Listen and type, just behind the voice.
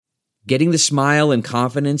Getting the smile and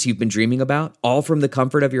confidence you've been dreaming about, all from the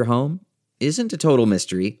comfort of your home, isn't a total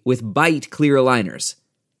mystery with Bite clear aligners.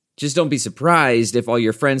 Just don't be surprised if all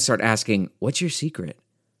your friends start asking, "What's your secret?"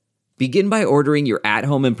 Begin by ordering your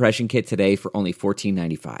at-home impression kit today for only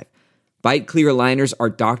 $14.95. Bite clear aligners are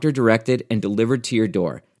doctor-directed and delivered to your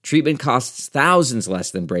door. Treatment costs thousands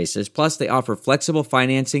less than braces, plus they offer flexible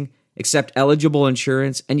financing, accept eligible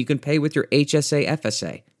insurance, and you can pay with your HSA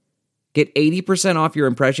FSA. Get 80% off your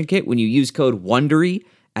impression kit when you use code WONDERY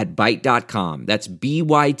at Byte.com. That's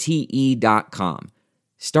BYTE.com.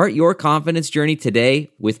 Start your confidence journey today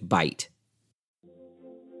with Byte.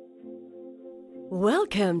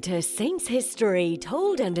 Welcome to Saints History,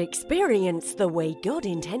 told and experienced the way God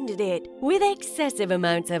intended it, with excessive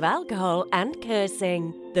amounts of alcohol and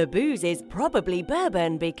cursing. The booze is probably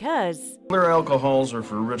bourbon because... Clear alcohols are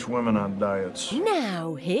for rich women on diets.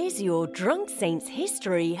 Now, here's your Drunk Saints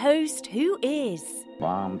History host, who is...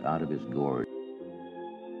 bombed out of his gourd.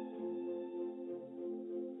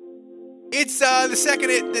 It's the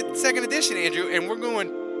second edition, Andrew, and we're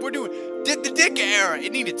doing the Ditka era.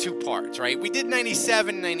 It needed two parts, right? We did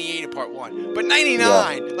 97, 98 in part one, but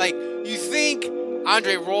 99, like, you think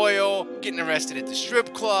Andre Royal getting arrested at the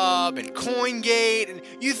strip club and CoinGate, and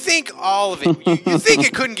you think all of it, you think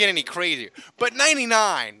it couldn't get any crazier, but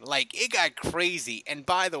 99, like, it got crazy. And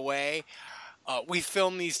by the way, we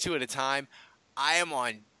filmed these two at a time. I am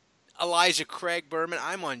on Elijah Craig Bourbon.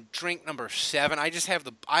 I'm on drink number 7. I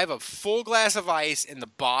have a full glass of ice in the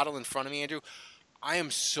bottle in front of me, Andrew. I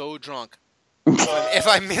am so drunk. If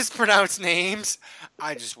I mispronounce names,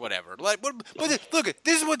 I just whatever. Like, but look,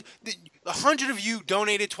 this is what 100 of you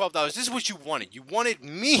donated $12. This is what you wanted. You wanted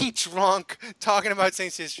me drunk talking about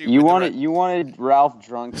Saints history. You wanted Ralph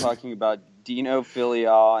drunk talking about Dino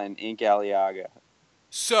Filial and Ink Aliaga.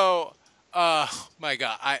 So, my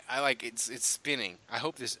God, I like it's spinning. I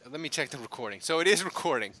hope this. Let me check the recording. So it is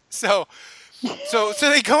recording. So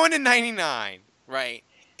they go into 99, right?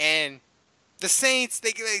 And the Saints,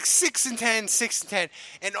 they get like 6-10,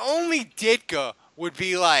 and only Ditka would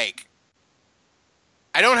be like,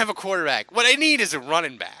 I don't have a quarterback. What I need is a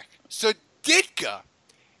running back. So Ditka,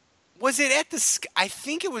 I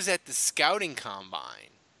think it was at the scouting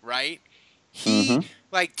combine, right? He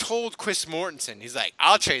told Chris Mortensen, he's like,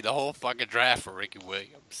 I'll trade the whole fucking draft for Ricky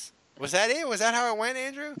Williams. Was that it? Was that how it went,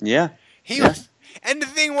 Andrew? Yeah. Was, and the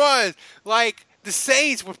thing was, like, the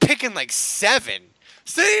Saints were picking like 7.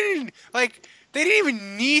 So they didn't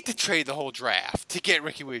even need to trade the whole draft to get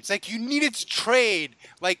Ricky Williams. Like, you needed to trade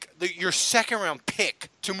like your second round pick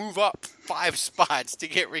to move up 5 spots to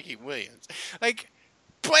get Ricky Williams. Like,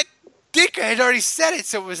 but Ditka had already said it,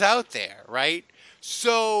 so it was out there, right?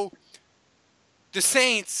 So the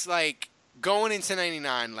Saints, like, going into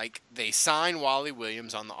 99, like, they signed Wally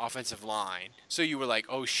Williams on the offensive line. So you were like,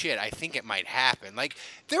 oh, shit, I think it might happen. Like,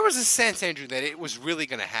 there was a sense, Andrew, that it was really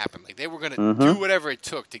going to happen. Like, they were going to do whatever it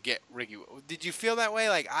took to get Ricky. Did you feel that way?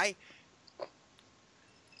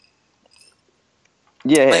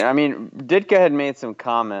 Yeah, I mean, Ditka had made some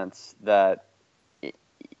comments that,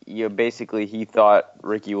 basically he thought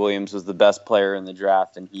Ricky Williams was the best player in the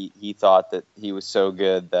draft, and he thought that he was so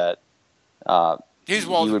good that he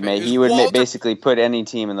would basically put any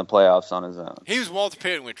team in the playoffs on his own. He was Walter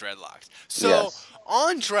Payton with dreadlocks. So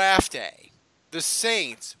on draft day, the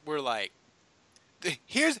Saints were like,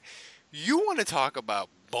 you want to talk about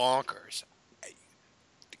bonkers.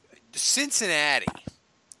 Cincinnati,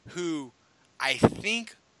 who I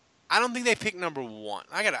don't think they picked number 1.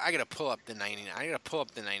 I gotta pull up the 99. I gotta pull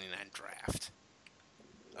up the 99 draft.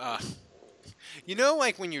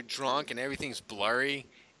 Like when you're drunk and everything's blurry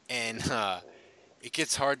and it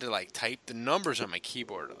gets hard to like type. The numbers on my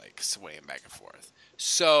keyboard are like swaying back and forth.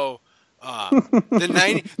 So the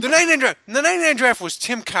 99 draft was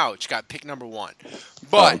Tim Couch got picked number 1.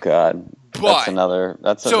 But, oh God,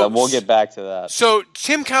 we'll get back to that. So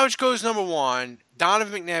Tim Couch goes number 1.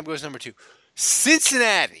 Donovan McNabb goes number 2.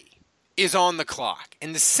 Cincinnati is on the clock,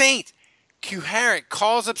 and the Saint Q Harrick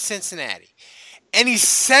calls up Cincinnati, and he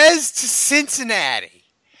says to Cincinnati,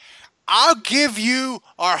 I'll give you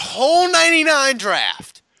our whole 99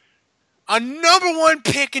 draft, a number 1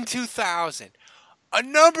 pick in 2000, a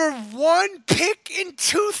number 1 pick in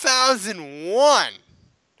 2001.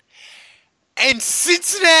 And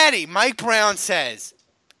Cincinnati, Mike Brown says,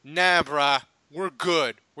 nah, brah, we're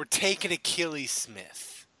good. We're taking Achilles Smith.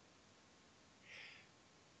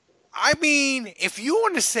 I mean, if you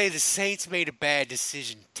want to say the Saints made a bad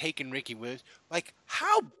decision taking Ricky Williams, like,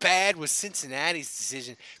 how bad was Cincinnati's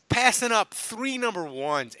decision passing up 3 number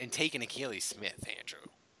 1s and taking Achilles Smith, Andrew?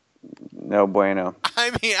 No bueno.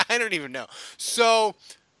 I mean, I don't even know. So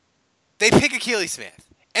they pick Achilles Smith,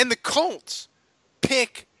 And the Colts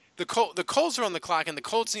pick the Colts are on the clock, and the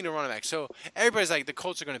Colts need a running back. So everybody's like, the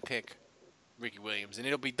Colts are going to pick Ricky Williams, and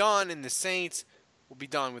it'll be done. And the Saints will be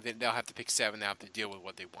done with it. They'll have to pick 7. They'll have to deal with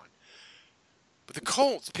what they want. But the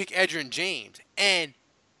Colts pick Edgerrin James, and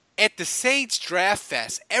at the Saints draft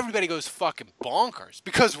fest, everybody goes fucking bonkers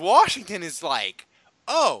because Washington is like,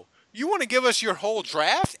 oh, you want to give us your whole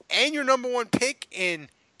draft and your number 1 pick in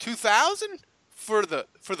 2000 for the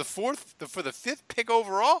 5th pick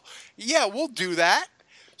overall? Yeah, we'll do that.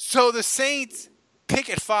 So the Saints pick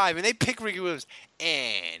at 5, and they pick Ricky Williams.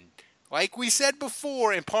 And like we said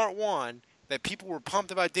before in part 1, that people were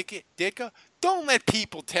pumped about Ditka, don't let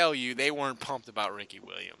people tell you they weren't pumped about Ricky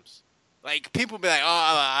Williams. Like, people be like, oh,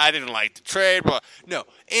 I didn't like the trade. But no,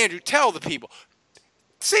 Andrew, tell the people.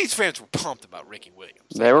 Saints fans were pumped about Ricky Williams.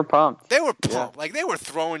 They were pumped. They were pumped. Yeah. Like, they were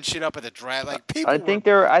throwing shit up at the draft. Like, people I think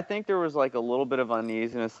there was like a little bit of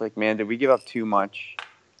uneasiness. Like, man, did we give up too much?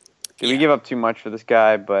 We give up too much for this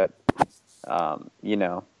guy? But,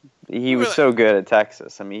 he was so good at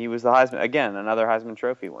Texas. I mean, he was the Heisman, again, another Heisman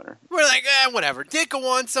Trophy winner. We're like, whatever. Ditka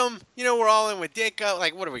wants him. We're all in with Ditka.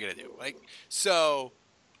 Like, what are we going to do? Like, so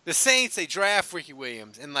the Saints, they draft Ricky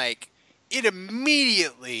Williams, and, like, it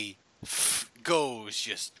immediately goes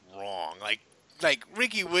just wrong. Like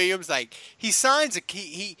Ricky Williams, like, he signs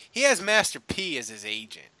he has Master P as his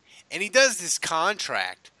agent, and he does this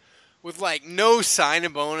contract with, like, no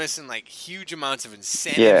signing bonus and, like, huge amounts of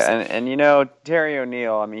incentives. Yeah, and Terry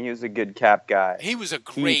O'Neill, I mean, he was a good cap guy. He was a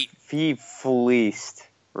great... He fleeced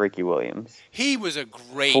Ricky Williams. He was a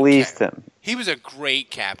great... Fleeced him. He was a great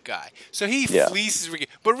cap guy. So he fleeces Ricky...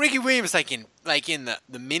 But Ricky Williams, like in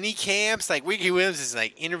the mini camps, like, Ricky Williams is,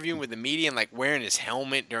 like, interviewing with the media and, like, wearing his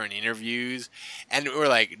helmet during interviews. And we're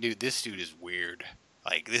like, dude, this dude is weird.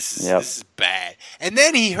 Like, this is bad. And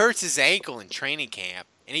then he hurts his ankle in training camp.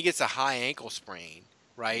 And he gets a high ankle sprain,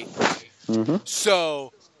 right? Mm-hmm.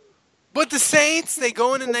 So, but the Saints, they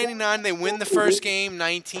go into 99, they win the first game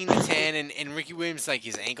 19-10, and Ricky Williams, like,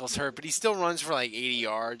 his ankle's hurt, but he still runs for like 80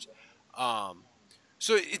 yards.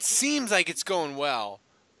 So it seems like it's going well,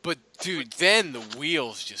 but dude, then the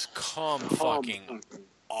wheels just come fucking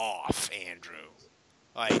off, Andrew.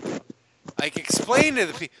 Like explain to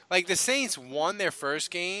the people, like, the Saints won their first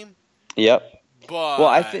game. Yep. But well,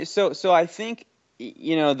 I think so. So I think.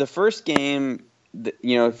 The first game,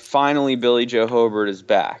 finally Billy Joe Hobart is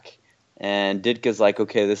back. And Ditka's like,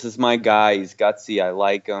 okay, this is my guy. He's gutsy. I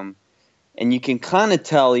like him. And you can kind of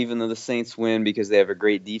tell, even though the Saints win because they have a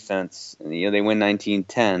great defense, they win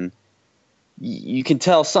 19-10, you can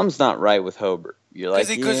tell something's not right with Hobart. You're like,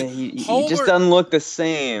 he just doesn't look the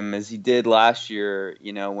same as he did last year,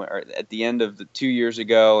 or at the end of the 2 years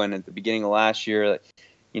ago and at the beginning of last year.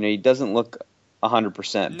 He doesn't look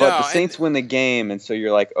 100%. But the Saints win the game, and so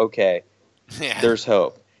you're like, okay, there's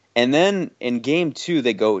hope. And then in game 2,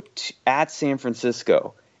 they go at San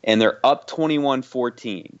Francisco, and they're up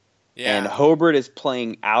 21-14. Yeah. And Hobart is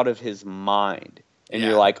playing out of his mind. And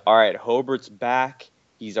you're like, all right, Hobart's back.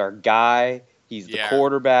 He's our guy. He's the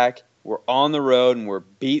quarterback. We're on the road, and we're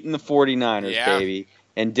beating the 49ers, baby.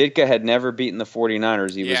 And Ditka had never beaten the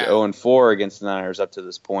 49ers. He was 0-4 against the Niners up to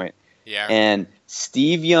this point. Yeah. And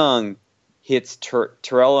Steve Young hits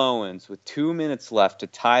Terrell Owens with 2 minutes left to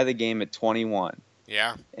tie the game at 21.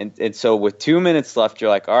 Yeah. And so with 2 minutes left, you're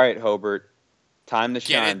like, all right, Hobart, time to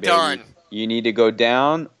shine, baby. Done. You need to go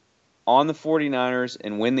down on the 49ers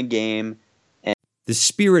and win the game. The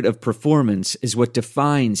spirit of performance is what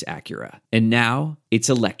defines Acura. And now it's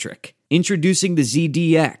electric. Introducing the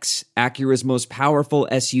ZDX, Acura's most powerful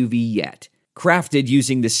SUV yet. Crafted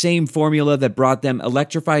using the same formula that brought them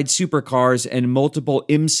electrified supercars and multiple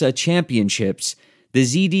IMSA championships, the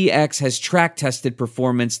ZDX has track-tested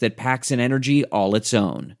performance that packs an energy all its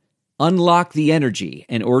own. Unlock the energy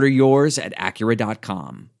and order yours at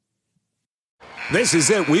Acura.com. This is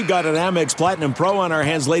it. We've got an Amex Platinum Pro on our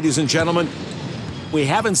hands, ladies and gentlemen. We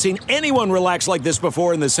haven't seen anyone relax like this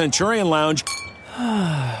before in the Centurion Lounge.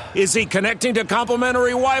 Is he connecting to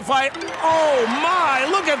complimentary Wi-Fi? Oh, my!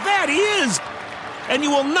 Look at that! He is! And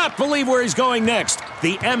you will not believe where he's going next.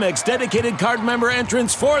 The Amex dedicated card member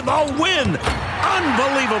entrance for the win!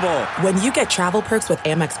 Unbelievable! When you get travel perks with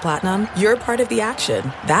Amex Platinum, you're part of the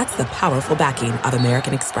action. That's the powerful backing of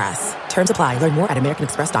American Express. Terms apply. Learn more at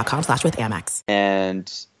americanexpress.com/withAmex.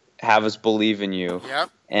 And have us believe in you. Yep.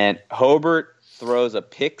 And Hobart throws a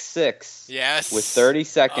pick six with 30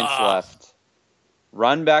 seconds left.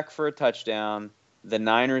 Run back for a touchdown. The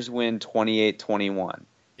Niners win 28-21.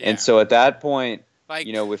 Yeah. And so at that point,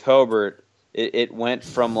 with Hobart, it went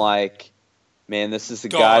from like, man, this is the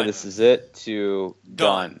guy, this is it, to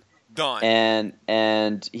done. Done.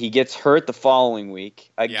 And he gets hurt the following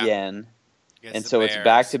week again. And so it's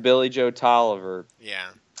back to Billy Joe Tolliver. Yeah.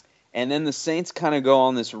 And then the Saints kind of go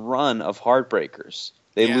on this run of heartbreakers.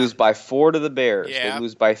 They lose by 4 to the Bears. Yeah. They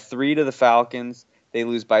lose by 3 to the Falcons. They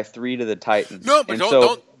lose by 3 to the Titans. No, but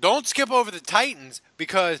don't skip over the Titans,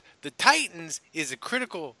 because the Titans is a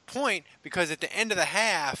critical point, because at the end of the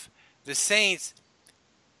half, the Saints,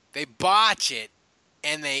 they botch it,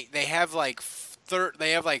 and they have third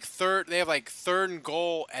and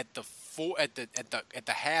goal at the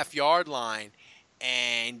half-yard line,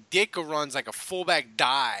 and Ditka runs like a fullback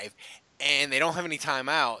dive, and they don't have any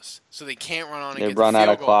timeouts, so they can't run on and get the field goal. They run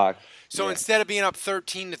out of clock. So instead of being up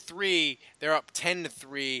 13-3, they're up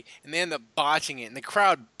 10-3, and they end up botching it, and the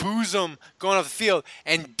crowd boos them going off the field,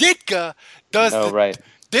 and Ditka does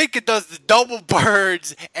Ditka does the double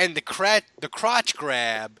birds and the crotch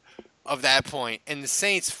grab of that point, and the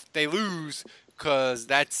Saints, they lose. Because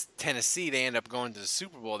that's Tennessee. They end up going to the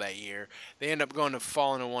Super Bowl that year. They end up going to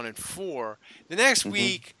falling to 1-4. The next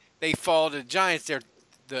week they fall to the Giants.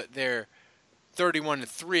 They're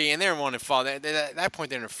 31-3, and they're 1-4. At that point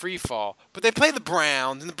they're in a free fall. But they play the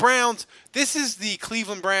Browns, and the Browns. This is the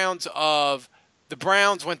Cleveland Browns of the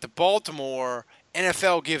Browns went to Baltimore.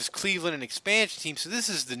 NFL gives Cleveland an expansion team, so this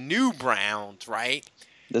is the new Browns, right?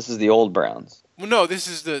 This is the old Browns. Well, no, this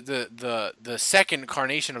is the second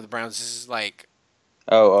incarnation of the Browns. This is like.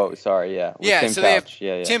 Oh, sorry, yeah. With yeah, Tim so Couch. they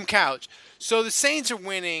have yeah. Tim Couch. So the Saints are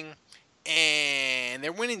winning, and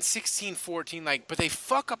they're winning 16-14. But they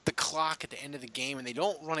fuck up the clock at the end of the game, and they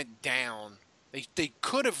don't run it down. They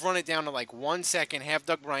could have run it down to 1 second, have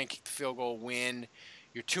Doug Bryant kick the field goal, win.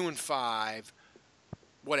 You're 2-5,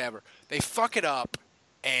 whatever. They fuck it up,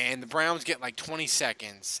 and the Browns get 20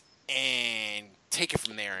 seconds, and take it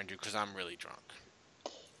from there, Andrew, because I'm really drunk.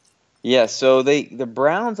 Yeah, so the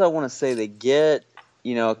Browns, I want to say they get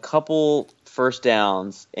a couple first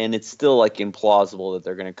downs, and it's still implausible that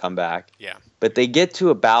they're going to come back. Yeah. But they get to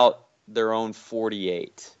about their own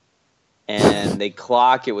 48, and they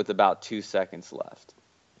clock it with about 2 seconds left.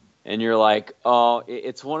 And you're like, oh,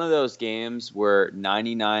 it's one of those games where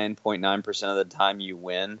 99.9% of the time you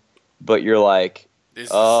win, but you're like, they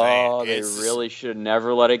really should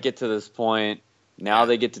never let it get to this point. Now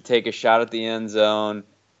they get to take a shot at the end zone.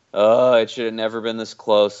 It should have never been this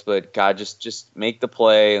close, but God, just make the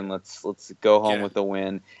play and let's go home with the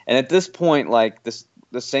win. And at this point,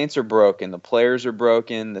 the Saints are broken, the players are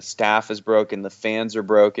broken, the staff is broken, the fans are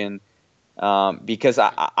broken. Because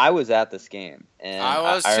I was at this game, and I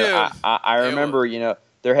was too. I remember,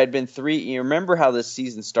 there had been 3. You remember how this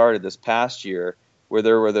season started this past year, where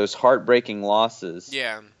there were those heartbreaking losses.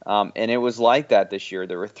 Yeah. And it was like that this year.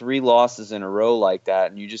 There were 3 losses in a row like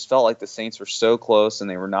that, and you just felt like the Saints were so close and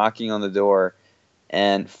they were knocking on the door.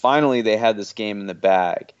 And finally they had this game in the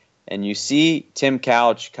bag. And you see Tim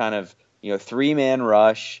Couch kind of, 3-man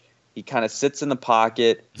rush. He kind of sits in the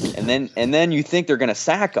pocket, and then you think they're going to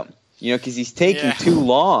sack him, because he's taking too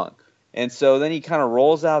long. And so then he kind of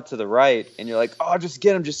rolls out to the right, and you're like, oh, just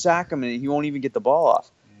get him, just sack him, and he won't even get the ball off.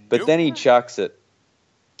 But then he chucks it.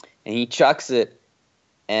 And he chucks it,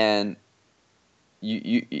 and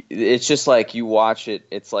it's just like you watch it.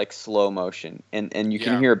 It's like slow motion, and you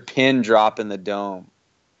can hear a pin drop in the dome,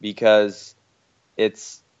 because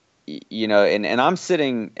it's and I'm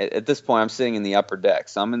sitting at this point. I'm sitting in the upper deck,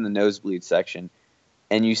 so I'm in the nosebleed section,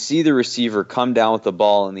 and you see the receiver come down with the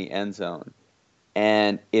ball in the end zone,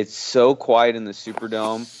 and it's so quiet in the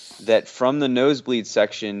Superdome that from the nosebleed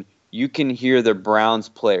section you can hear the Browns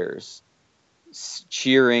players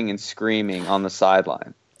cheering and screaming on the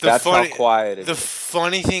sideline. That's how quiet it is. The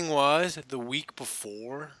funny thing was, the week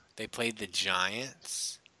before, they played the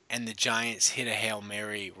Giants, and the Giants hit a Hail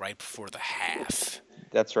Mary right before the half.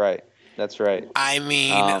 That's right. I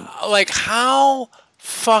mean, how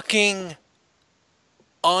fucking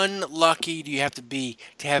unlucky do you have to be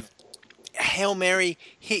to have a Hail Mary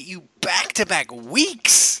hit you back-to-back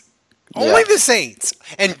weeks? Yeah. Only the Saints.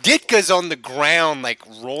 And Ditka's on the ground,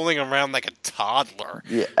 rolling around like a toddler.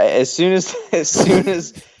 Yeah. As soon as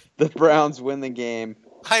the Browns win the game,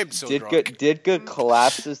 I am so drunk. Ditka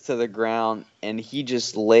collapses to the ground, and he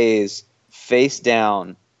just lays face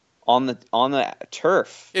down on the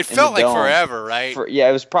turf. It felt like forever, right?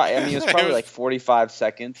 It was probably. It was probably like 45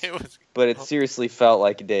 seconds. But it seriously felt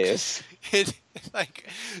like days.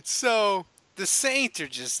 So the Saints are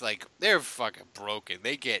just they're fucking broken.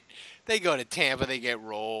 They go to Tampa, they get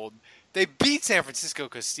rolled. They beat San Francisco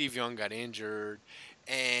because Steve Young got injured,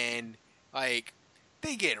 and they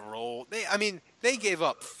get rolled. They give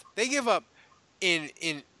up. They give up in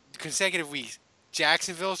consecutive weeks.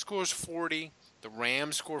 Jacksonville scores 40. The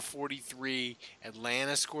Rams score 43.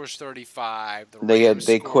 Atlanta scores 35.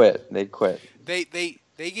 They quit. They quit.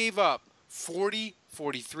 They gave up 40,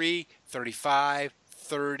 43, 35,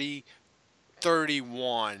 30,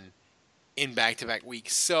 31 in back-to-back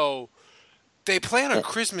weeks. So they play on a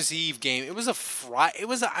Christmas Eve game. It was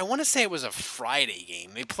I want to say it was a Friday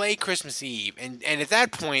game. They play Christmas Eve, and at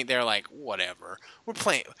that point they're like, whatever. We're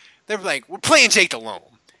playing Jake Delhomme.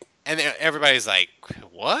 And everybody's like,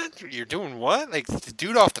 what? You're doing what? Like, the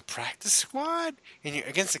dude off the practice squad? And you're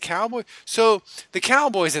against the Cowboys? So, the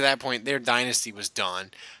Cowboys at that point, their dynasty was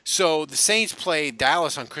done. So, the Saints played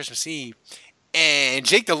Dallas on Christmas Eve. And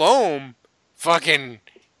Jake Delhomme fucking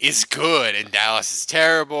is good. And Dallas is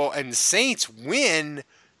terrible. And the Saints win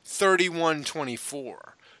 31-24.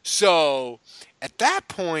 So, at that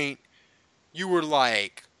point, you were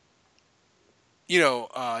like...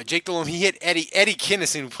 Jake Delhomme, he hit Eddie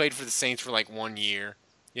Kinnison, who played for the Saints for like 1 year,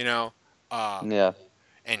 Yeah.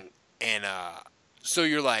 And so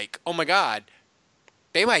you're like, oh my God,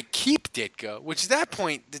 they might keep Ditka, which at that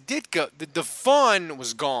point, the fun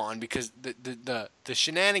was gone because the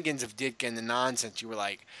shenanigans of Ditka and the nonsense, you were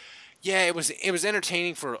like, yeah, it was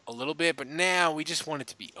entertaining for a little bit, but now we just want it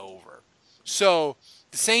to be over. So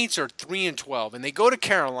the Saints are 3-12, and they go to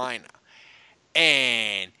Carolina,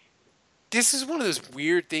 and this is one of those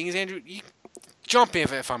weird things, Andrew. You jump in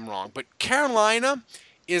if I'm wrong, but Carolina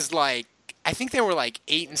is like, I think they were like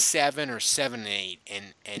 8-7 or 7-8,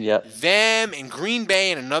 and them and Green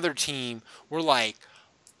Bay and another team were like,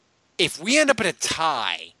 if we end up in a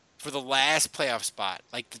tie for the last playoff spot,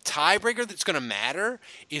 like the tiebreaker that's going to matter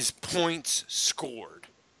is points scored.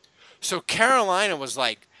 So Carolina was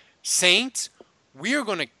like, Saints, we are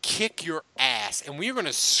going to kick your ass, and we are going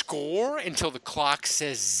to score until the clock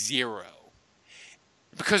says 0.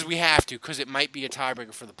 Because we have to, because it might be a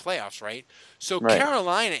tiebreaker for the playoffs, right? So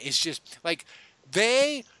Carolina is just, like,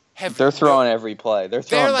 they're throwing every play. They're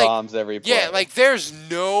throwing bombs every play. Yeah, like, there's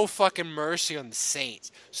no fucking mercy on the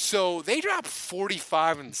Saints. So they dropped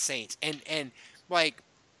 45 on the Saints. And like,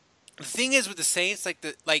 the thing is with the Saints,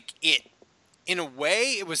 in a way,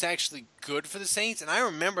 it was actually good for the Saints. And I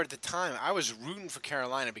remember at the time, I was rooting for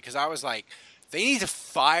Carolina because I was like, they need to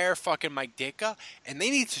fire fucking Mike Ditka, and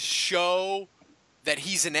they need to show that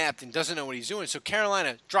he's inept and doesn't know what he's doing. So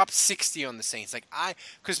Carolina dropped 60 on the Saints.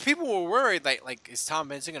 Because people were worried, like, is Tom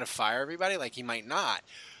Benson going to fire everybody? Like, he might not.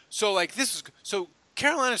 So, so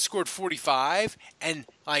Carolina scored 45, and,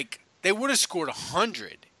 like, they would have scored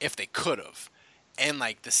 100 if they could have. And,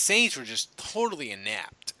 like, the Saints were just totally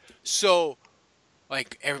inept. So,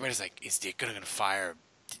 like, everybody's like, is Ditka going to fire?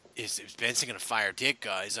 Is Benson going to fire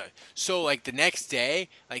Ditka? So, like, the next day,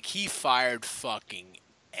 like, he fired fucking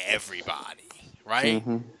everybody. Right?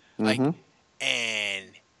 Mm-hmm. Like, and,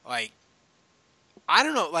 like, I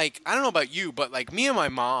don't know about you, but, like, me and my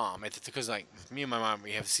mom, because, like, me and my mom,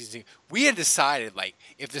 we have season, we had decided, like,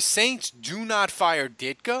 if the Saints do not fire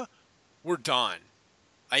Ditka, we're done.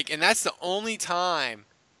 Like, and that's the only time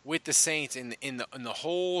with the Saints in the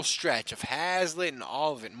whole stretch of Hazlitt and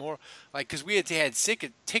all of it, more, like, because we had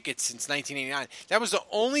tickets since 1989. That was the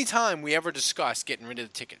only time we ever discussed getting rid of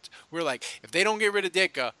the tickets. We were like, if they don't get rid of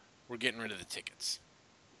Ditka, we're getting rid of the tickets.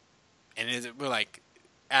 And we're like,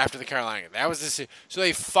 after the Carolina game. That was this. So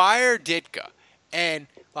they fired Ditka. And,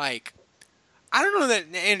 like, I don't know that,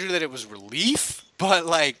 Andrew, that it was relief, but,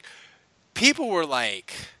 like, people were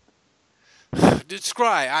like, you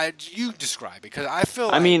describe, because I feel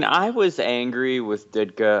like... I mean, I was angry with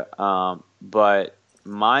Ditka, but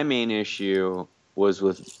my main issue was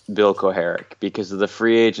with Bill Koharic because of the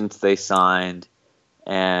free agents they signed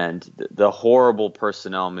and the horrible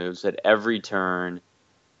personnel moves at every turn,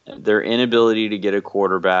 their inability to get a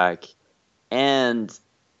quarterback. And,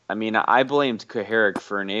 I mean, I blamed Koharic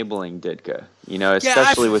for enabling Ditka,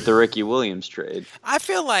 especially with the Ricky Williams trade. I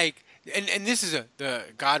feel like, and this is the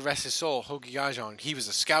God rest his soul, Hokie Gajan, he was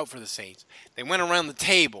a scout for the Saints. They went around the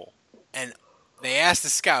table, and they asked the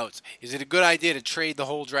scouts, is it a good idea to trade the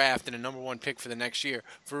whole draft and a number 1 pick for the next year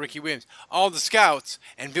for Ricky Williams? All the scouts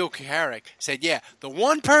and Bill Koharic said, yeah. The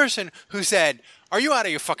one person who said, are you out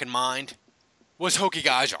of your fucking mind, was Hokie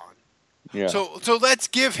Gajan. Yeah. So let's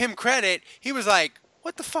give him credit. He was like,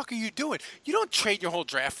 what the fuck are you doing? You don't trade your whole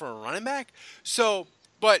draft for a running back. So,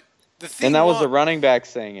 but the thing And that was the running back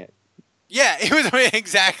saying it. Yeah, it was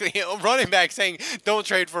exactly a running back saying, don't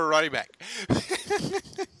trade for a running back.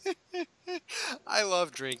 I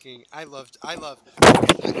love drinking. I love.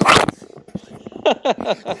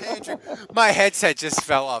 Andrew, my headset just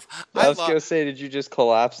fell off. I was going to say, did you just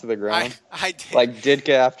collapse to the ground? I did. Like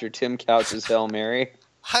Ditka after Tim Couch's Hail Mary?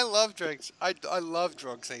 I love drugs. I love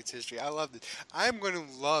Drunk Saints history. I love this. I'm going to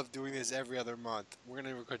love doing this every other month. We're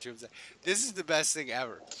going to record 2 episodes. This is the best thing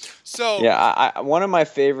ever. So Yeah, one of my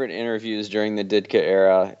favorite interviews during the Ditka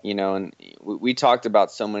era, and we talked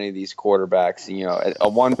about so many of these quarterbacks.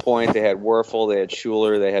 At one point they had Werfel, they had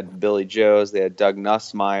Schuler, they had Billy Joes, they had Doug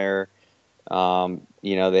Nussmeier,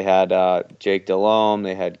 they had Jake Delhomme,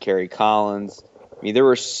 they had Kerry Collins. I mean, there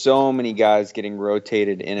were so many guys getting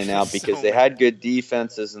rotated in and out because they had good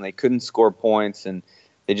defenses and they couldn't score points and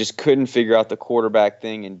they just couldn't figure out the quarterback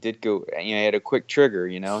thing. And Ditka, he had a quick trigger.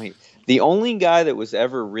 The only guy that was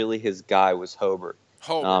ever really his guy was Hobart.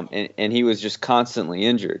 And he was just constantly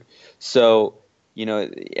injured. So,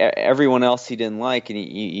 everyone else he didn't like, and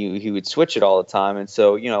he would switch it all the time. And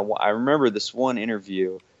so, I remember this one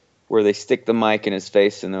interview where they stick the mic in his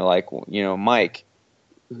face and they're like, Mike,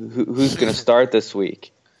 who's going to start this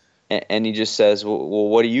week? And he just says, well,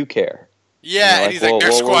 what do you care? Yeah, and he's like,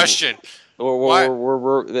 next question.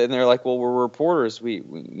 And they're like, well, we're reporters.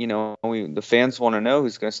 The fans want to know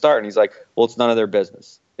who's going to start. And he's like, well, it's none of their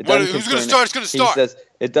business. Who's going to start is going to start. He says,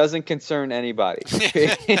 it doesn't concern anybody.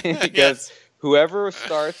 Because whoever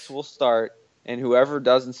starts will start, and whoever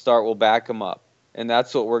doesn't start will back them up. And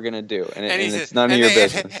that's what we're going to do. And it's none of your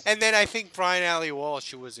business. And then I think Brian Alley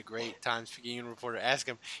Walsh, who was a great Times-Picayune reporter, asked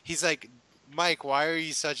him, he's like, Mike, why are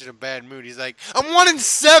you such in a bad mood? He's like, I'm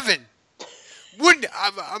 1-7.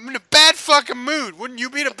 I'm in a bad fucking mood. Wouldn't you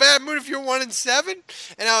be in a bad mood if you're 1-7?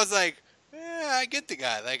 And I was like, I get the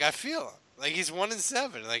guy. Like, I feel him. Like, he's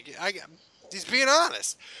 1-7. Like, he's being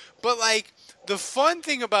honest. But like, the fun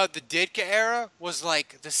thing about the Ditka era was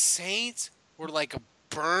like the Saints were like a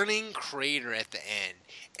burning crater at the end,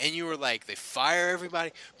 and you were like, they fire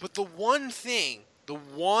everybody. But the one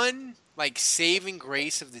like saving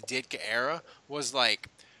grace of the Ditka era was like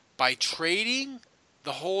by trading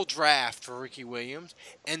the whole draft for Ricky Williams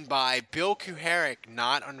and by Bill Kuharich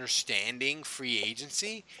not understanding free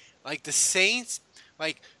agency, like the Saints,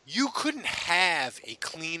 like you couldn't have a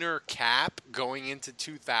cleaner cap going into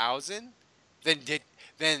 2000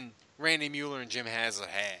 than Randy Mueller and Jim Haslett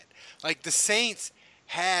had. Like the Saints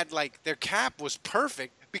had like their cap was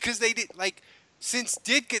perfect because they did like since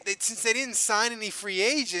they didn't sign any free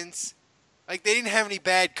agents, like they didn't have any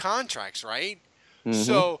bad contracts, right? Mm-hmm.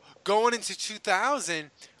 So going into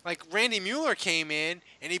 2000, like Randy Mueller came in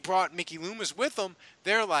and he brought Mickey Loomis with him.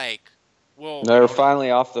 They're like, well, they were finally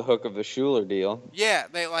off the hook of the Schuler deal. Yeah,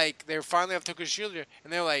 they were finally off the hook of Schuler,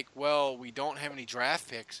 and they're like, well, we don't have any draft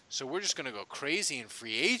picks, so we're just gonna go crazy in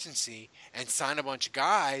free agency and sign a bunch of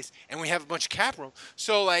guys, and we have a bunch of cap room.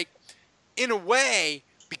 So like, in a way,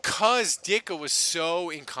 because Ditka was so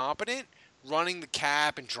incompetent running the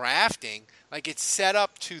cap and drafting, like it set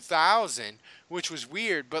up 2000, which was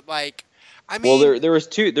weird. But like, I mean, well, there was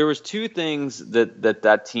two things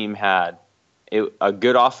that team had. A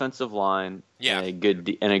good offensive line and a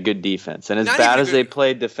good defense. And as bad as they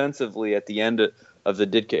played defensively at the end of the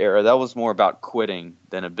Ditka era, that was more about quitting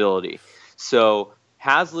than ability. So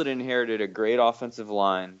Haslett inherited a great offensive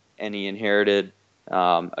line, and he inherited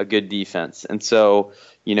a good defense. And so,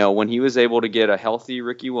 when he was able to get a healthy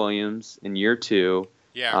Ricky Williams in year 2,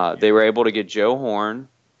 they were able to get Joe Horn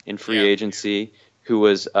in free agency, who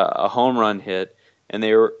was a home run hit, and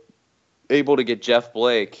they were able to get Jeff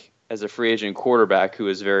Blake as a free agent quarterback who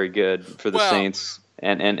was very good for the Saints,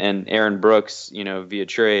 and Aaron Brooks, via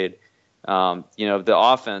trade. The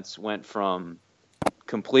offense went from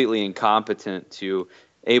completely incompetent to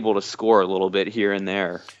able to score a little bit here and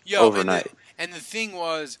there overnight. And the thing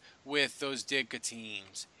was with those Ditka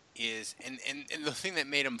teams is, and the thing that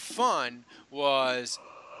made them fun was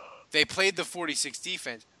they played the 46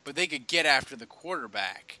 defense, but they could get after the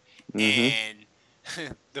quarterback. Mm-hmm.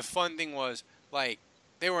 And the fun thing was, like,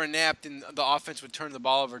 they were inept, and the offense would turn the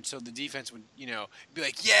ball over, so the defense would, be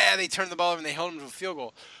like, yeah, they turned the ball over, and they held them to a field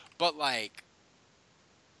goal. But, like,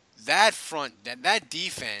 that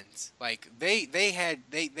defense, like, they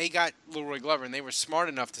got Leroy Glover, and they were smart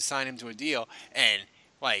enough to sign him to a deal. And,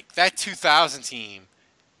 like, that 2000 team,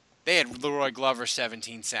 they had Leroy Glover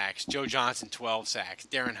 17 sacks, Joe Johnson 12 sacks,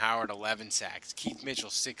 Darren Howard 11 sacks, Keith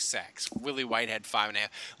Mitchell 6 sacks, Willie Whitehead 5.5.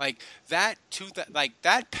 Like,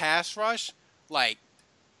 that pass rush, like,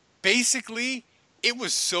 basically, it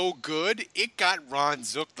was so good, it got Ron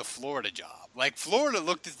Zook the Florida job. Like, Florida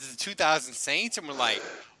looked at the 2000 Saints and were like,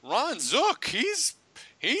 Ron Zook, he's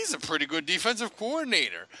a pretty good defensive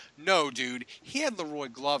coordinator. No, dude, he had Leroy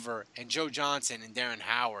Glover and Joe Johnson and Darren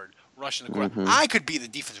Howard rushing the quarterback. Mm-hmm. I could be the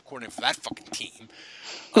defensive coordinator for that fucking team.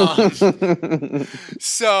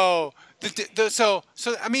 So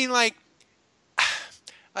I mean, like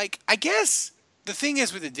I guess the thing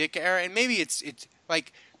is with the Ditka era, and maybe it's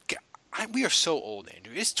Like, we are so old,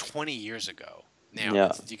 Andrew. It's 20 years ago now.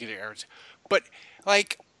 Yeah. But,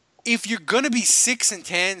 like, if you're going to be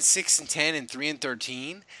 6-10, 6-10, and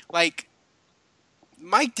 3-13, like,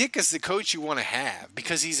 Mike Ditka's the coach you want to have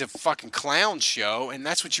because he's a fucking clown show, and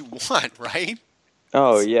that's what you want, right?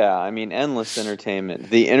 Oh, yeah. I mean, endless entertainment.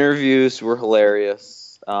 The interviews were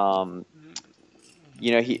hilarious.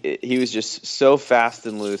 He was just so fast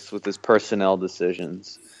and loose with his personnel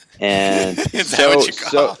decisions. And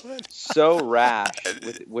so rash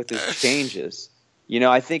with his changes.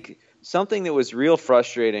 I think something that was real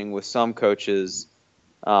frustrating with some coaches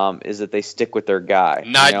is that they stick with their guy.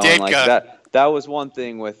 Not Ditka. Like that was one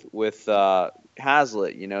thing with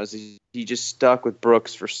Hazlitt. Is he just stuck with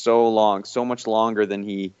Brooks for so long, so much longer than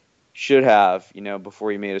he should have.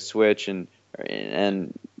 Before he made a switch, and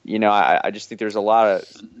I just think there's a lot of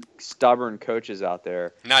stubborn coaches out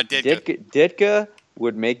there. Not Ditka. Ditka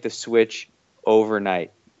would make the switch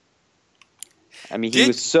overnight. I mean, he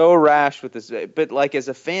was so rash with this, but like as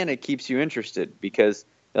a fan, it keeps you interested because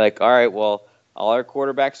you're like, all right, well, all our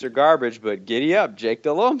quarterbacks are garbage, but giddy up, Jake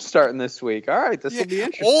Delhomme's starting this week. All right, this will be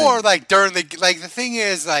interesting. Or like during the thing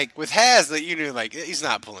is like with Hazlitt, like he's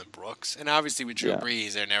not pulling Brooks, and obviously with Drew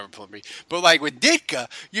Brees, they're never pulling Brees. But like with Ditka,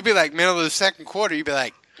 you'd be like middle of the second quarter, you'd be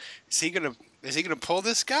like, is he gonna pull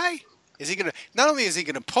this guy? Not only is he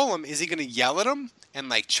gonna pull him, is he gonna yell at him and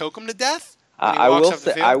like choke him to death? I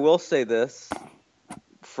will say this: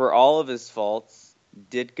 for all of his faults,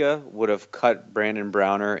 Ditka would have cut Brandon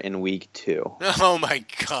Browner in week 2. Oh my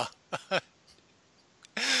god!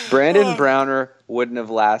 Brandon Browner wouldn't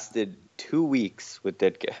have lasted 2 weeks with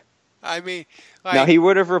Ditka. I mean, now he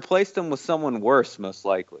would have replaced him with someone worse, most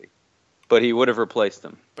likely, but he would have replaced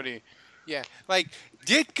him. Like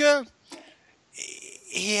Ditka.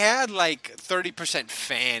 He had like 30%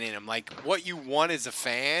 fan in him, like what you want as a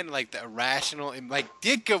fan, like the irrational. Like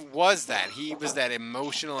Ditka was that. He was that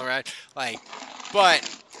emotional, like. But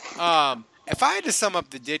if I had to sum up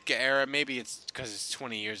the Ditka era, maybe it's because it's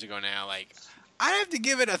 20 years ago now. Like I'd have to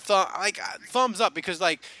give it a thumbs up because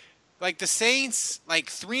like the Saints, like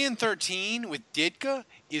 3-13 with Ditka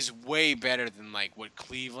is way better than like what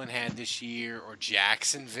Cleveland had this year or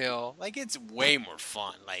Jacksonville. Like it's way more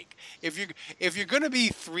fun. Like if you're gonna be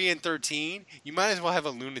 3-13, you might as well have a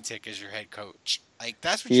lunatic as your head coach. Like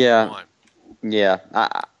that's what you want. Yeah,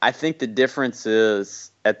 I think the difference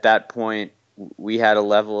is at that point we had a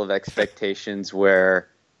level of expectations where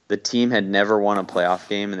the team had never won a playoff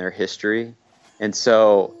game in their history, and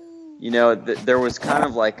so. There was kind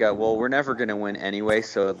of like we're never going to win anyway,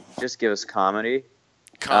 so just give us comedy.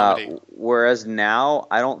 Whereas now,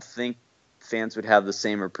 I don't think fans would have the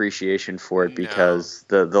same appreciation for it because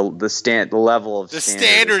the level of the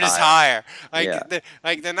standard is higher. The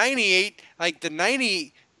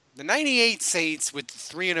 98 Saints with the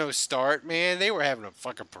 3-0 start, man, they were having a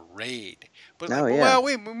fucking parade. But we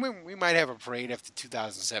might have a parade after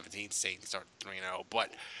 2017 Saints start 3-0. But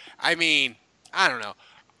I mean, I don't know.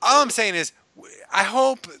 All I'm saying is, I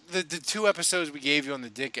hope the 2 episodes we gave you on the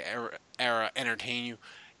Ditka era entertain you.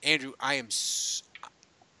 Andrew, I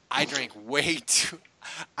drank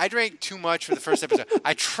too much for the first episode.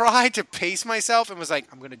 I tried to pace myself and was like,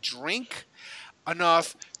 I'm going to drink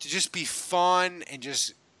enough to just be fun and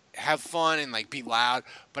just have fun and like be loud,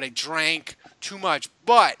 but I drank too much.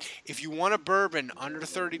 But if you want a bourbon under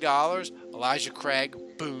 $30, Elijah Craig,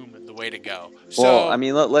 boom, the way to go. Well, I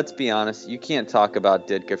mean, let's be honest. You can't talk about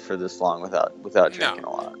Ditka for this long without drinking a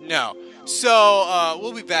lot. No. So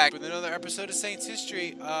we'll be back with another episode of Saints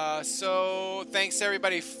History. So thanks to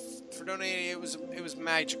everybody for donating. It was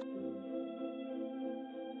magical.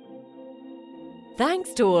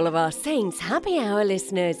 Thanks to all of our Saints Happy Hour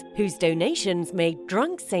listeners whose donations made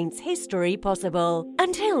Drunk Saints History possible.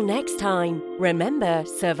 Until next time, remember,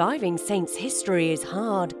 surviving Saints history is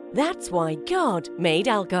hard. That's why God made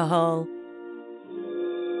alcohol.